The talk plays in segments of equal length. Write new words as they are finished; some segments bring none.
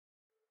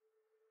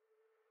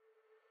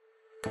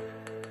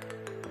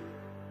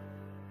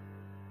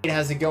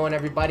How's it going,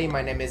 everybody?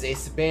 My name is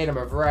AceofBade. I'm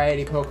a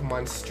variety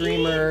Pokemon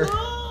streamer.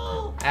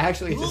 I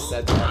actually just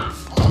said that.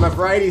 I'm a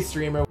variety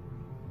streamer.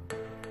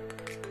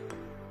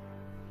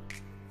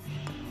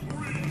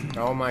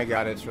 Oh my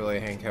god, it's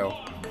really Hank Hill.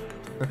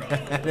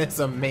 That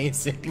is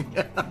amazing.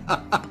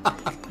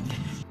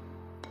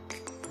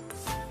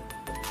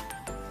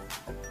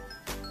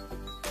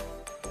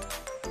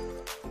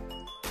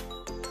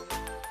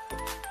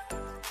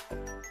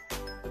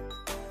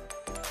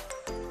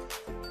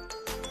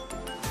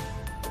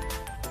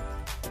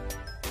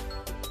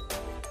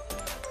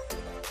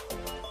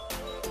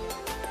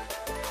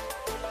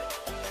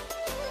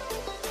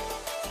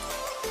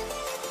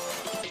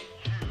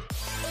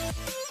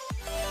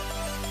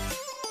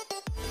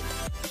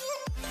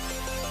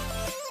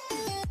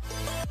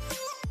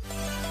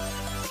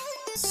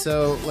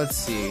 So let's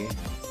see.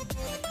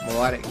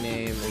 Melodic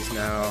name is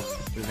now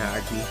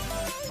Unagi.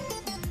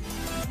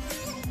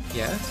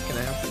 Yes, can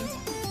I help you?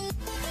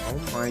 Oh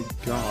my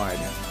god.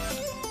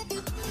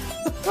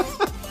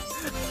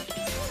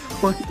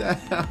 What the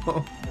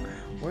hell?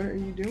 What are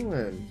you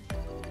doing?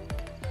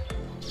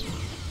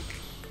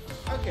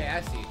 Okay,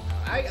 I see.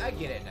 I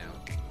get it now.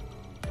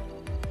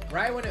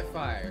 Right when it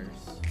fires.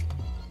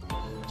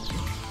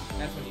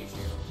 That's when you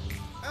shoot.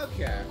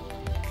 Okay.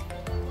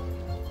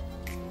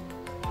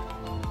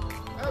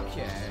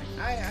 Okay,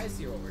 I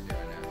see what we're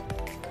doing now.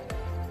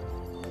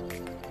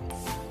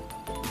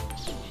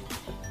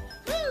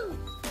 Woo!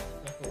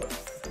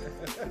 Whoops.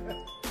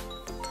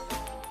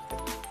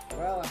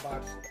 Well, I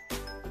botched it.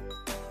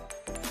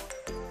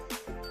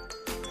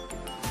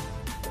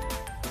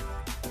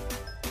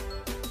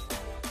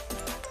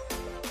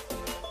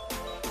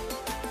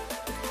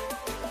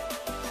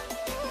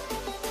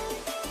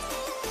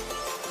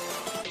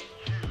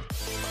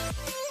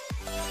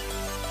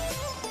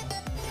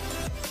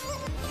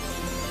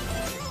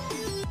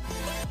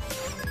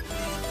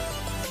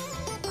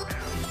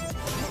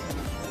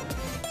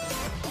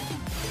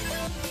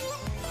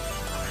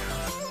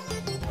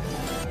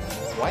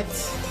 What?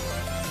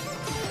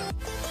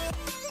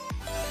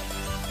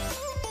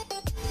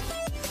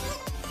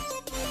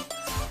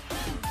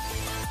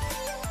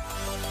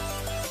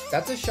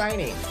 That's a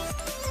shiny.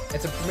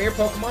 It's a premier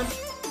Pokemon.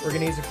 We're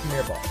gonna use a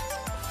premier ball.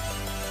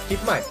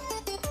 Keep in mind,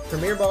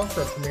 premier ball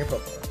for a premier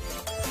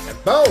Pokemon.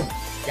 And boom!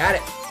 Got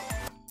it.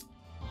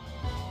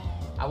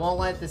 I won't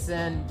let this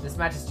in. This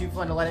match is too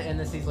fun to let it end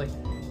this easily.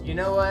 You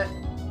know what?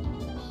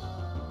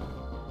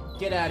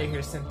 Get out of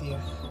here,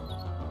 Cynthia.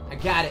 I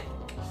got it.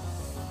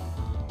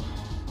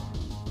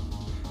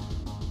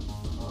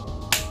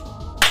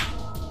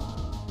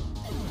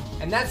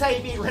 And that's how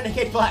you beat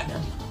Renegade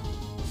Platinum.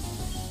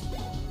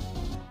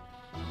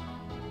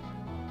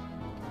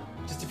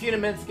 Just a few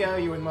minutes ago,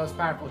 you were the most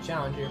powerful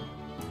challenger.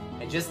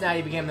 And just now,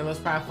 you became the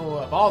most powerful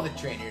of all the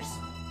trainers.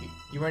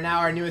 You are now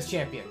our newest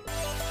champion.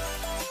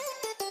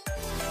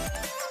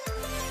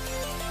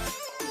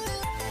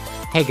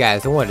 Hey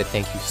guys, I wanted to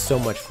thank you so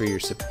much for your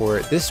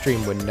support. This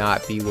stream would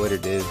not be what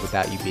it is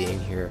without you being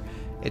here.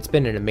 It's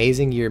been an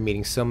amazing year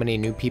meeting so many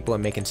new people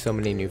and making so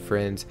many new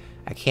friends.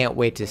 I can't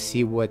wait to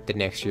see what the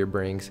next year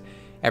brings.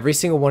 Every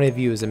single one of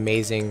you is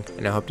amazing,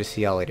 and I hope to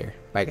see y'all later.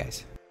 Bye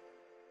guys.